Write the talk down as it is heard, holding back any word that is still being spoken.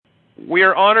We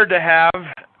are honored to have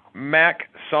Mac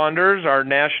Saunders, our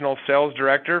National Sales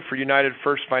Director for United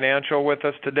First Financial, with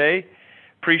us today.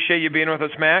 Appreciate you being with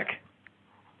us, Mac.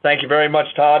 Thank you very much,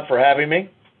 Todd, for having me.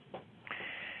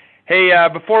 Hey,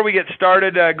 before we get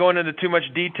started going into too much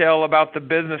detail about the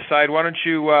business side, why don't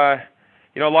you, a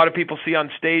lot of people see on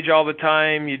stage all the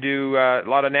time, you do a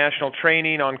lot of national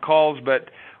training on calls, but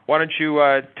why don't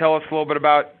you tell us a little bit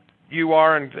about who you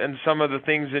are and some of the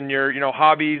things in your,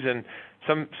 hobbies and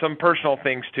some personal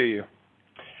things to you.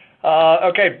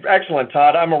 Okay, excellent,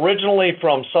 Todd. I'm originally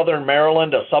from Southern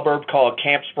Maryland, a suburb called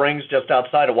Camp Springs, just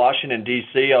outside of Washington,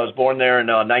 D.C. I was born there in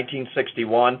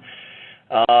 1961.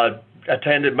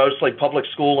 Attended mostly public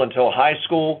school until high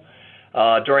school.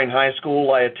 During high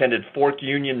school, I attended Fort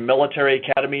Union Military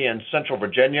Academy in Central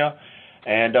Virginia,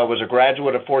 and I was a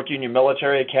graduate of Fort Union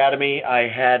Military Academy. I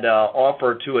had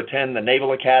offered to attend the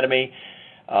Naval Academy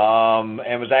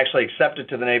and was actually accepted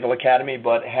to the Naval Academy,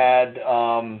 but had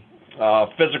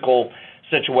physical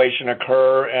situation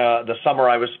occur the summer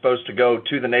I was supposed to go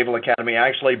to the Naval Academy. I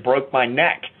actually broke my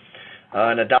neck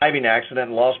in a diving accident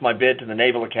and lost my bid to the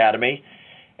Naval Academy,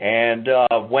 and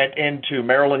went into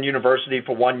Maryland University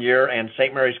for 1 year and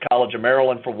St. Mary's College of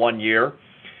Maryland for 1 year,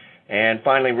 and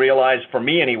finally realized, for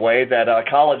me anyway, that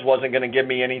college wasn't going to give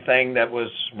me anything that was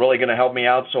really going to help me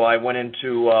out, so I went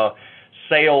into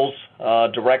sales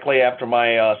directly after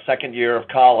my second year of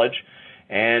college,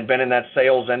 and been in that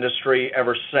sales industry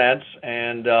ever since.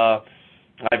 And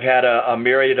I've had a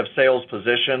myriad of sales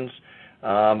positions.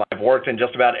 I've worked in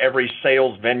just about every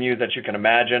sales venue that you can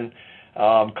imagine,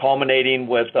 culminating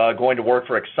with going to work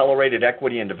for Accelerated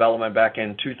Equity and Development back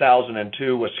in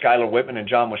 2002 with Schuyler Whitman and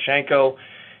John Waschenko,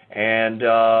 and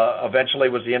eventually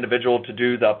was the individual to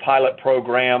do the pilot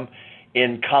program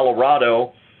in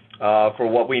Colorado for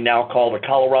what we now call the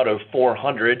Colorado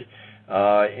 400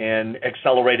 in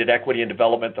Accelerated Equity and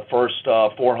Development, the first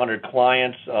 400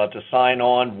 clients to sign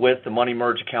on with the Money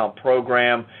Merge Account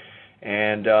program.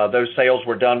 And those sales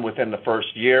were done within the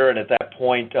first year. And at that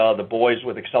point, the boys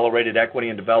with Accelerated Equity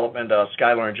and Development,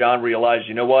 Schuyler and John, realized,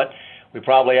 you know what, we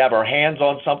probably have our hands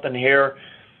on something here.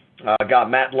 Got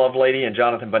Matt Lovelady and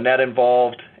Jonathan Burnett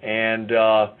involved, and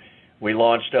we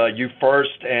launched You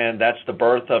First, and that's the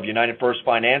birth of United First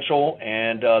Financial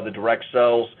and the direct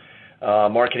sales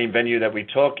marketing venue that we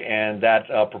took, and that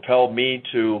propelled me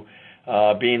to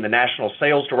being the national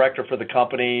sales director for the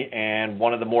company and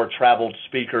one of the more traveled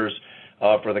speakers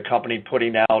for the company,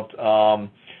 putting out,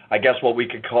 I guess, what we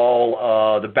could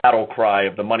call the battle cry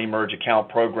of the Money Merge Account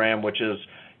program, which is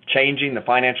changing the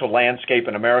financial landscape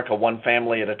in America one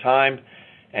family at a time,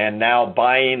 and now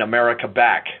buying America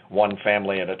back one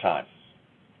family at a time.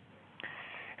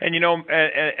 And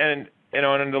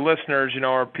and the listeners,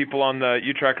 are people on the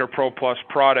UTracker Pro Plus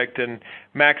product, and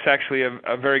Mac's actually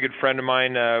a very good friend of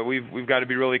mine. We've got to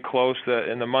be really close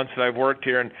in the months that I've worked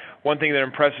here, and one thing that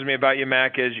impresses me about you,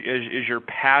 Mac, is your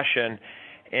passion.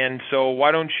 And so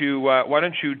why don't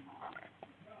you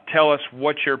tell us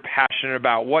what you're passionate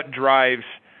about? What drives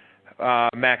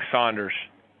Mac Saunders?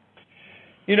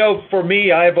 For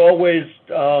me, I've always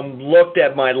looked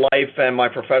at my life and my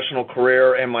professional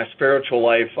career and my spiritual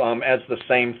life as the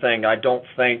same thing. I don't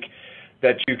think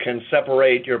that you can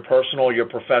separate your personal, your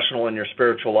professional, and your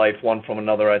spiritual life one from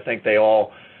another. I think they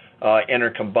all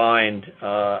intercombined.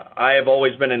 I have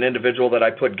always been an individual that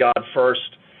I put God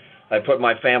first, I put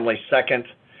my family second,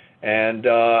 and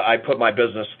I put my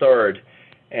business third.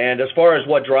 And as far as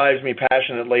what drives me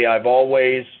passionately, I've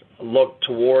always looked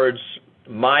towards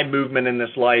my movement in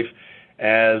this life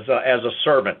as a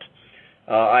servant.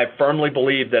 I firmly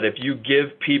believe that if you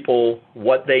give people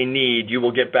what they need, you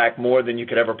will get back more than you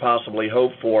could ever possibly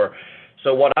hope for.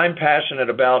 So what I'm passionate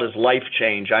about is life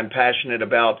change. I'm passionate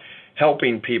about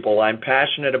helping people. I'm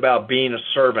passionate about being a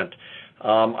servant.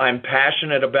 I'm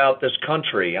passionate about this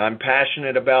country. I'm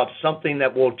passionate about something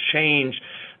that will change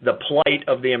the plight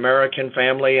of the American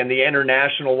family and the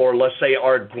international, or let's say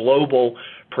our global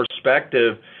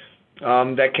perspective,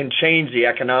 that can change the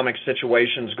economic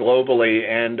situations globally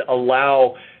and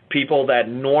allow people that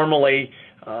normally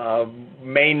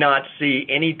may not see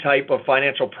any type of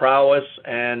financial prowess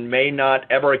and may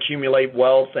not ever accumulate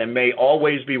wealth and may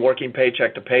always be working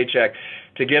paycheck to paycheck,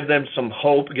 to give them some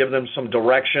hope, give them some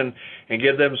direction, and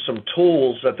give them some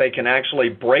tools that they can actually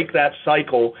break that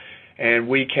cycle, and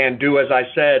we can do, as I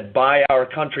said, buy our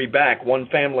country back one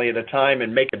family at a time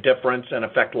and make a difference and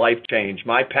affect life change.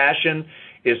 My passion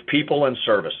is people and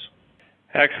service.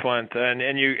 Excellent,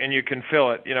 and you can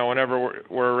feel it, whenever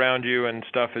we're around you and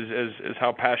stuff, is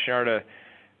how passionate you are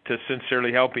to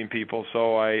sincerely helping people.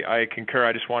 So I concur.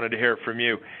 I just wanted to hear it from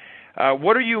you.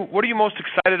 What are you most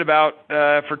excited about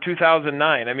for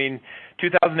 2009? I mean,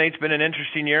 2008's been an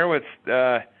interesting year with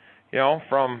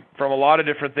from a lot of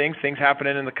different things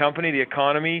happening in the company, the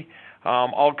economy,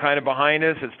 all kind of behind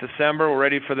us. It's December. We're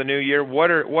ready for the new year. What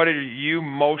are you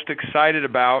most excited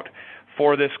about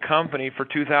for this company for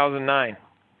 2009?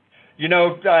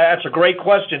 That's a great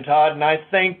question, Todd, and I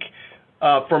think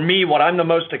for me, what I'm the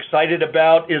most excited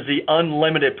about is the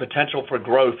unlimited potential for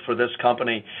growth for this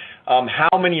company.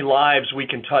 How many lives we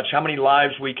can touch, how many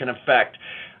lives we can affect.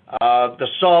 The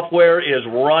software is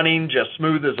running just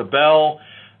smooth as a bell.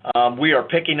 We are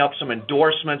picking up some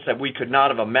endorsements that we could not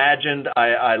have imagined.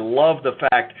 I love the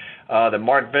fact that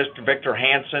Mark Victor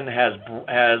Hansen has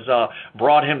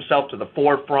brought himself to the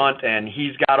forefront, and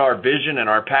he's got our vision and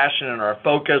our passion and our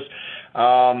focus.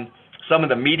 Some of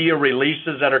the media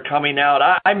releases that are coming out,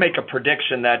 I make a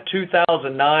prediction that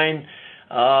 2009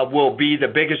 will be the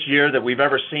biggest year that we've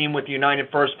ever seen with United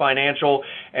First Financial,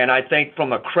 and I think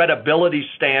from a credibility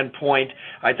standpoint,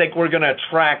 I think we're going to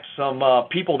attract some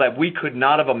people that we could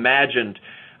not have imagined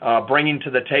bringing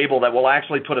to the table that will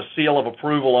actually put a seal of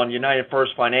approval on United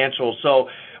First Financial. So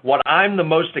what I'm the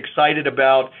most excited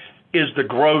about is the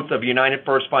growth of United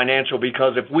First Financial,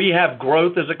 because if we have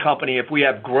growth as a company, if we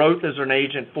have growth as an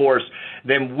agent force,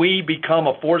 then we become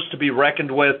a force to be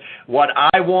reckoned with. What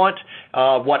I want,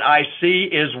 what I see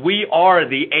is we are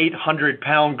the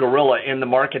 800-pound gorilla in the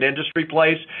market industry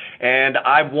place, and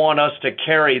I want us to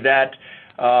carry that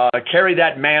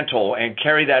mantle and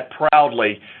carry that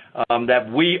proudly,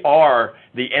 that we are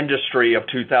the industry of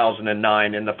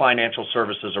 2009 in the financial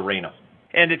services arena.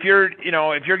 And if you're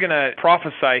going to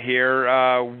prophesy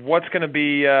here, what's going to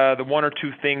be the one or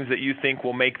two things that you think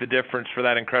will make the difference for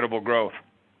that incredible growth?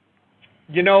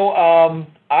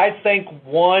 I think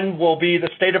one will be the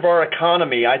state of our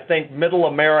economy. I think Middle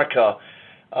America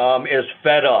is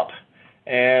fed up,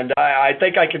 and I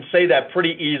think I can say that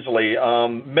pretty easily.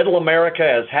 Middle America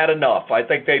has had enough. I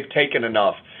think they've taken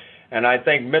enough. And I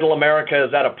think Middle America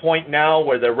is at a point now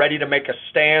where they're ready to make a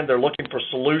stand. They're looking for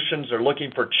solutions. They're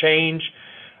looking for change.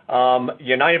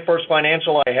 United First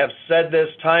Financial, I have said this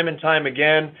time and time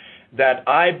again, that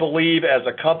I believe as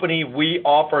a company we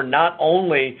offer not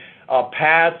only a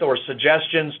path or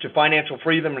suggestions to financial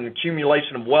freedom and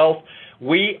accumulation of wealth,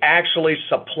 we actually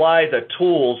supply the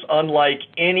tools unlike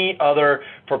any other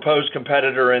proposed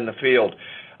competitor in the field.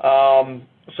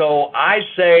 So I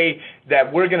say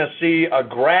that we're going to see a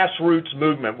grassroots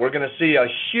movement. We're going to see a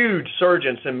huge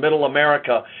surgence in Middle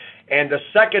America. And the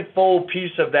second full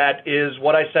piece of that is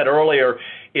what I said earlier,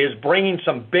 is bringing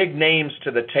some big names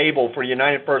to the table for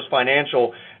United First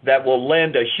Financial that will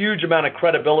lend a huge amount of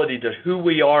credibility to who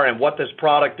we are and what this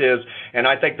product is. And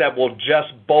I think that will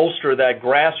just bolster that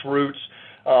grassroots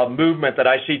movement that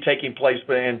I see taking place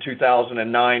in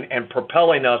 2009 and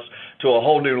propelling us to a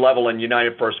whole new level in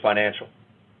United First Financial.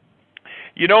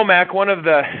 Mac, one of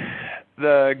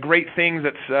the great things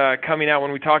that's coming out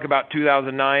when we talk about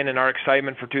 2009 and our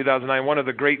excitement for 2009, one of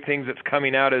the great things that's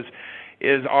coming out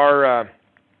is our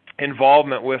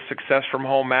involvement with Success from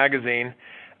Home magazine,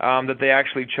 that they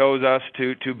actually chose us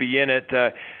to be in it.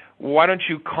 Why don't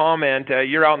you comment?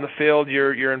 You're out in the field.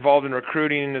 You're involved in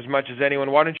recruiting as much as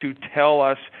anyone. Why don't you tell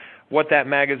us what that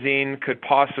magazine could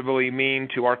possibly mean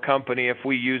to our company if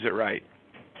we use it right?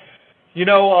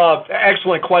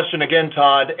 Excellent question again,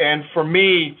 Todd. And for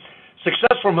me,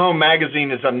 Success from Home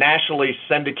magazine is a nationally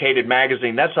syndicated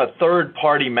magazine. That's a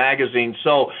third-party magazine.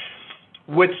 So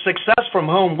with Success from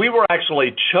Home, we were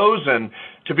actually chosen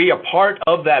to be a part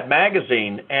of that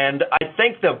magazine. And I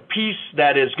think the piece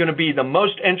that is going to be the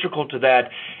most integral to that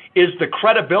is the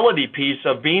credibility piece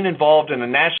of being involved in a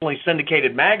nationally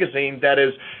syndicated magazine that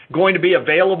is going to be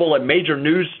available at major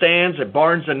newsstands, at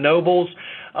Barnes & Nobles.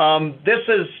 This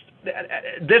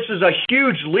is a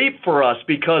huge leap for us,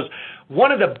 because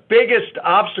one of the biggest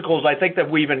obstacles I think that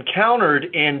we've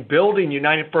encountered in building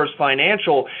United First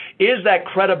Financial is that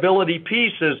credibility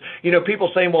piece. Is, people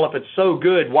saying, well, if it's so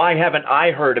good, why haven't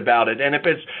I heard about it? And if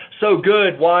it's so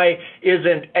good, why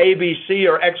isn't ABC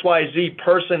or XYZ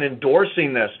person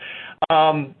endorsing this?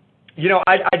 I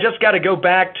just got to go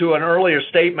back to an earlier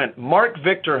statement. Mark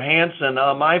Victor Hansen,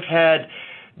 I've had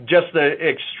just the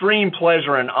extreme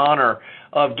pleasure and honor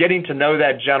of getting to know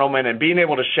that gentleman and being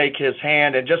able to shake his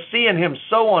hand and just seeing him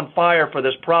so on fire for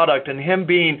this product, and him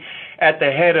being at the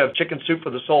head of Chicken Soup for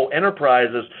the Soul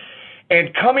Enterprises.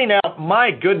 And coming out,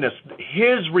 my goodness,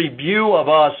 his review of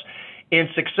us in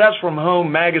Success from Home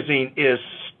magazine is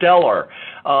stellar.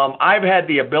 I've had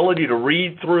the ability to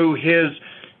read through his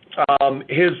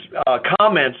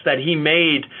comments that he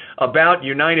made about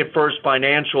United First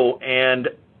Financial, and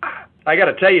I got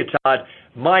to tell you, Todd,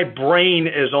 my brain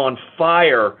is on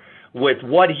fire with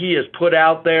what he has put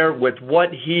out there, with what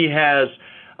he has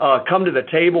come to the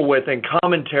table with in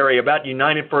commentary about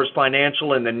United First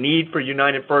Financial and the need for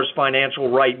United First Financial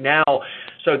right now.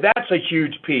 So that's a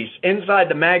huge piece. Inside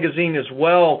the magazine as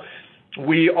well,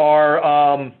 we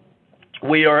are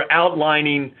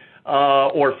outlining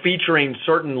or featuring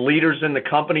certain leaders in the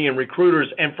company and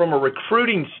recruiters. And from a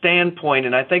recruiting standpoint,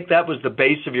 and I think that was the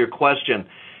base of your question,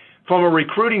 from a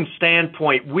recruiting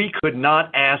standpoint, we could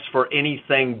not ask for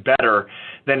anything better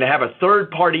than to have a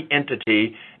third-party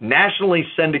entity, nationally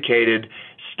syndicated,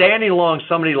 standing along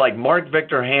somebody like Mark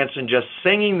Victor Hansen, just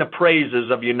singing the praises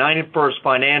of United First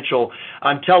Financial.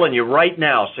 I'm telling you right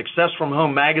now, Success from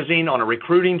Home magazine on a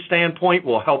recruiting standpoint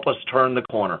will help us turn the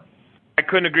corner. I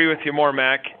couldn't agree with you more,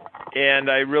 Mac, and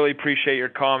I really appreciate your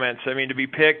comments. I mean, to be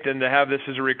picked and to have this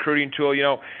as a recruiting tool, you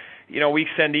know, we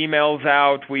send emails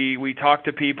out, we talk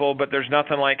to people, but there's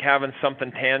nothing like having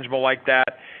something tangible like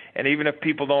that. And even if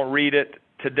people don't read it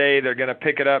today, they're going to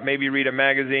pick it up, maybe read a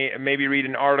magazine, maybe read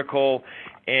an article,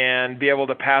 and be able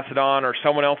to pass it on. Or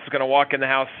someone else is going to walk in the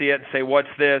house, see it, and say, "What's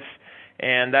this?"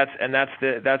 And that's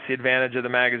the advantage of the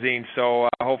magazine. So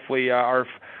hopefully our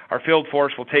field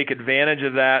force will take advantage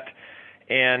of that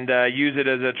and use it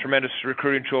as a tremendous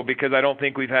recruiting tool, because I don't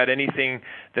think we've had anything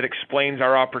that explains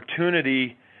our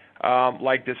opportunity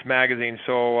like this magazine.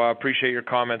 So appreciate your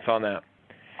comments on that.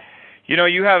 You know,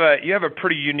 you have a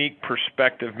pretty unique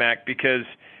perspective, Mac, because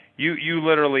you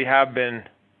literally have been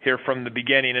here from the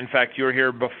beginning. In fact, you were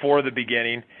here before the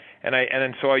beginning,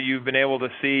 and so you've been able to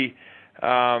see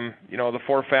the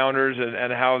four founders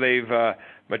and how they've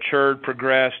matured,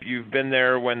 progressed. You've been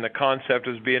there when the concept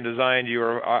was being designed. You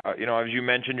were, as you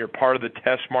mentioned, you're part of the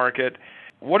test market.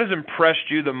 What has impressed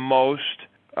you the most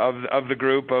of the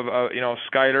group of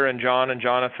Skyler and John and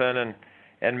Jonathan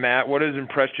and Matt? What has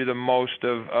impressed you the most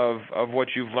of what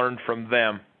you've learned from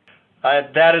them?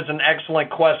 That is an excellent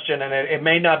question, and it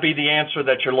may not be the answer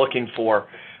that you're looking for.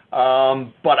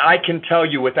 But I can tell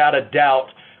you without a doubt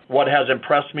what has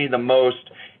impressed me the most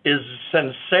is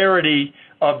the sincerity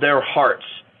of their hearts,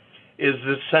 is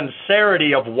the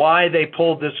sincerity of why they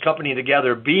pulled this company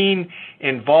together, being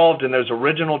involved in those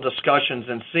original discussions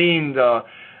and seeing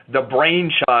the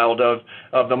brainchild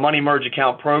of the Money Merge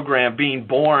Account program being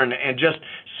born, and just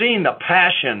seeing the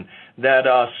passion that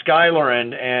Skyler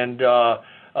and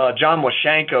John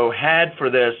Washenko had for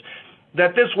this,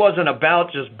 that this wasn't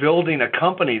about just building a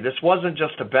company. This wasn't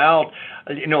just about,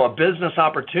 a business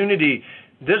opportunity.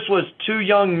 This was two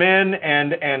young men,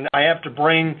 and I have to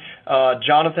bring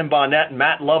Jonathan Bonnet and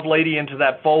Matt Lovelady into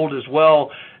that fold as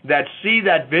well, that see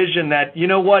that vision that,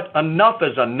 enough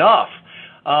is enough.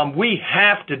 We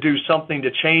have to do something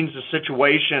to change the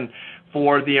situation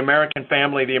for the American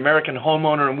family, the American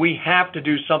homeowner, and we have to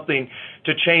do something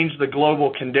to change the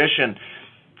global condition.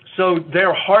 So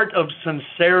their heart of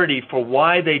sincerity for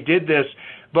why they did this,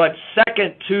 but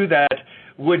second to that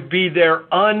would be their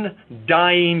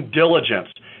undying diligence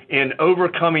in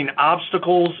overcoming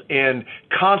obstacles and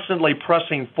constantly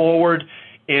pressing forward,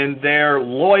 in their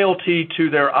loyalty to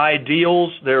their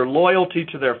ideals, their loyalty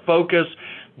to their focus,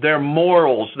 their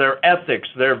morals, their ethics,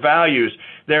 their values.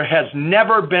 There has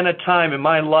never been a time in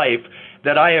my life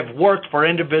that I have worked for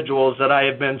individuals that I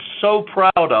have been so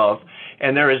proud of,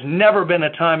 and there has never been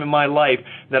a time in my life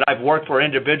that I've worked for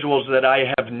individuals that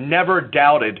I have never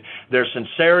doubted their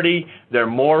sincerity, their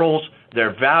morals,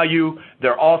 their value,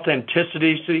 their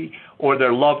authenticity, or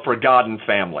their love for God and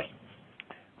family.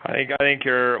 I think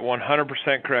you're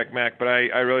 100% correct, Mac, but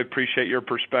I really appreciate your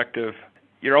perspective.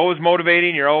 You're always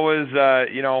motivating. You're always,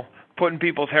 putting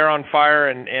people's hair on fire,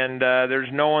 and there's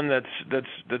no one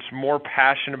that's more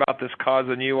passionate about this cause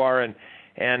than you are. And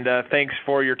thanks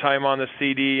for your time on the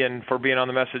CD and for being on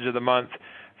the Message of the Month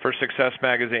for Success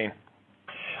Magazine.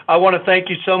 I want to thank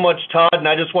you so much, Todd, and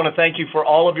I just want to thank you for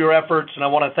all of your efforts, and I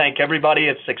want to thank everybody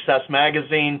at Success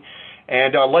Magazine.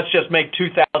 And let's just make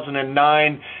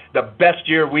 2009 the best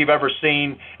year we've ever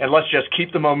seen, and let's just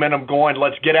keep the momentum going.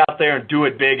 Let's get out there and do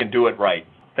it big and do it right.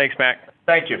 Thanks, Mac.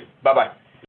 Thank you. Bye-bye.